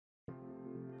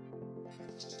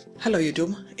Hello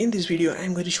YouTube, in this video I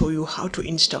am going to show you how to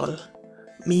install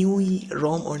MIUI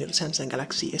ROM on your Samsung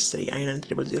Galaxy S3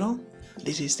 i9300.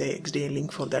 This is the XDA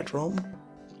link for that ROM.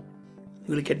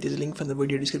 You will get this link from the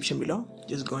video description below.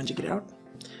 Just go and check it out.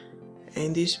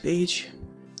 In this page,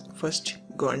 first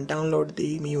go and download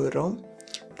the MIUI ROM.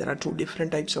 There are two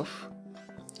different types of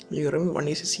MIUI ROM. One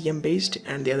is CM based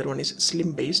and the other one is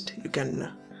slim based. You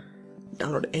can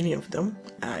download any of them.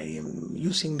 I am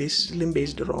using this slim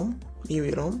based ROM,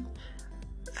 MIUI ROM.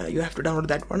 You have to download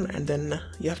that one, and then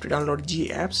you have to download G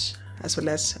apps as well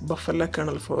as buffer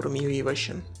kernel for MIUI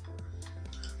version.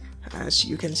 As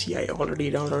you can see, I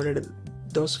already downloaded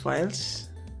those files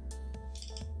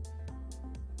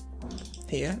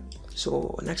here.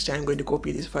 So next I'm going to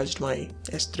copy these files to my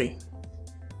S3.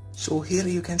 So here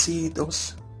you can see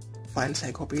those files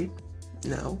I copied.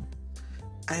 Now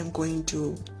I am going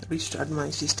to restart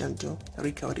my system to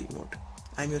recovery mode.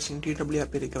 I am using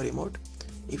TWRP recovery mode.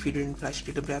 If you didn't flash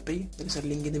TWRP, there is a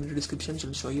link in the video description which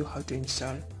will show you how to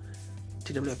install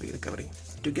TWRP recovery.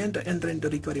 To enter into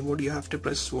recovery mode, you have to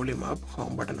press volume up,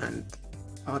 home button and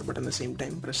power button at the same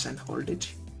time. Press and hold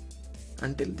it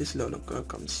until this low curve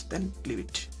comes, then leave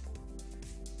it.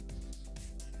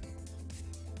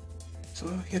 So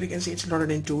here you can see it's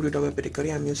loaded into TWRP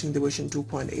recovery. I am using the version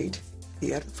 2.8.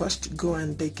 Here, first go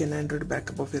and take an Android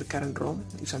backup of your current ROM.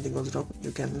 If something goes wrong,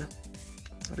 you can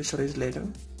restore it later.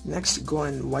 Next, go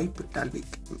and wipe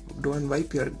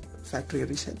your factory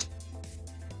reset.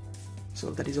 So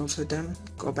that is also done.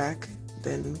 Go back,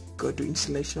 then go to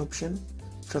installation option.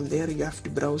 From there you have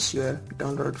to browse your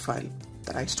downloaded file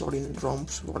that I stored in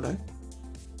ROMs folder.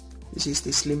 This is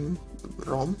the slim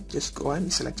ROM. Just go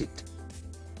and select it,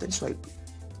 then swipe.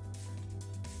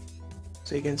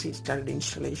 So you can see it started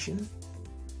installation,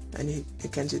 and you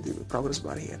can see the progress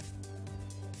bar here.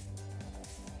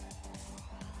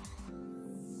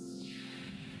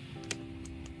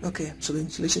 Okay, so the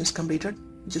installation is completed.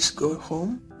 Just go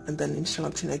home and then install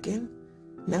option again.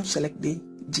 Now select the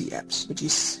G apps, which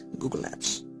is Google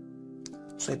Apps.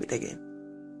 Swipe it again.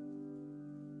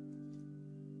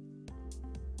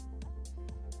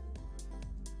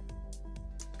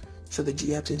 So the G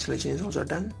apps installation is also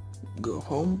done. Go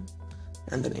home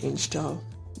and then install.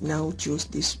 Now choose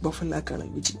this buffer kernel,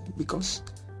 because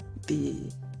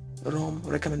the ROM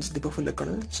recommends the buffer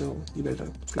kernel, so you better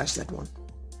flash that one.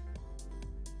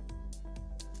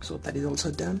 So that is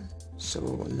also done.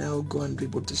 So now go and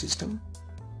reboot the system.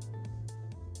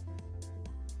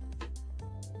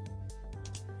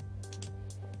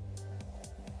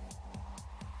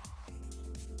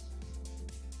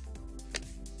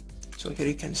 So here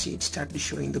you can see it started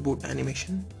showing the boot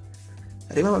animation.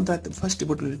 Remember that the first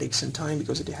boot will take some time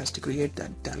because it has to create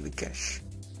that target cache.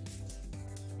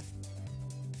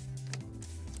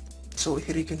 So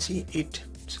here you can see it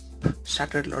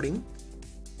started loading.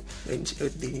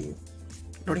 The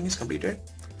loading is completed.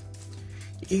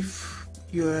 If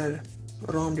your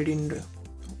ROM didn't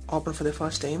open for the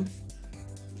first time,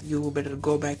 you better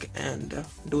go back and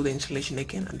do the installation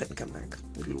again and then come back.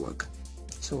 It will work.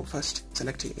 So first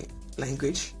select a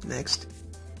language, next,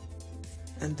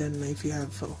 and then if you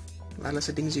have wireless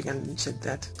settings, you can set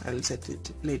that. I will set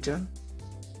it later.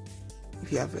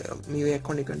 If you have a MIUI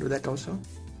account, you can do that also.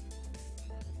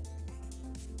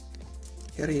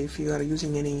 Here, if you are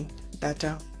using any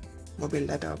data, mobile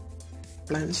data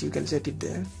plans, you can set it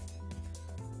there.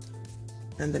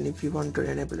 And then if you want to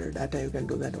enable data, you can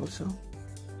do that also.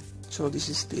 So this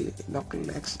is the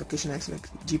location access, like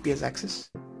GPS access.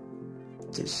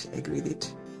 Just agree with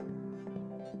it.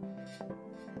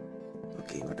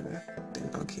 Okay, whatever. Then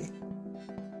okay.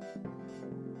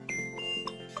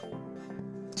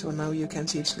 So now you can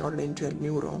see it's loaded into a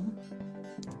new ROM,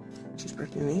 which is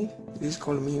pretty neat. This is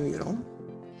called MIUI ROM.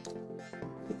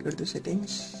 Go to the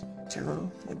settings,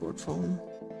 channel, about phone.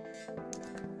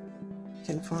 You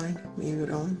can find MIUI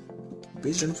ROM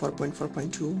based on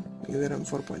 4.4.2, MIUI ROM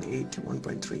 4.8,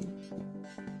 1.3.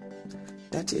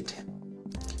 That's it.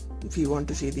 If you want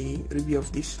to see the review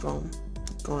of this ROM,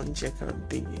 go and check out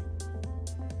the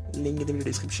link in the video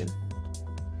description.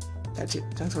 That's it.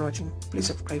 Thanks for watching. Please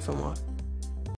subscribe for more.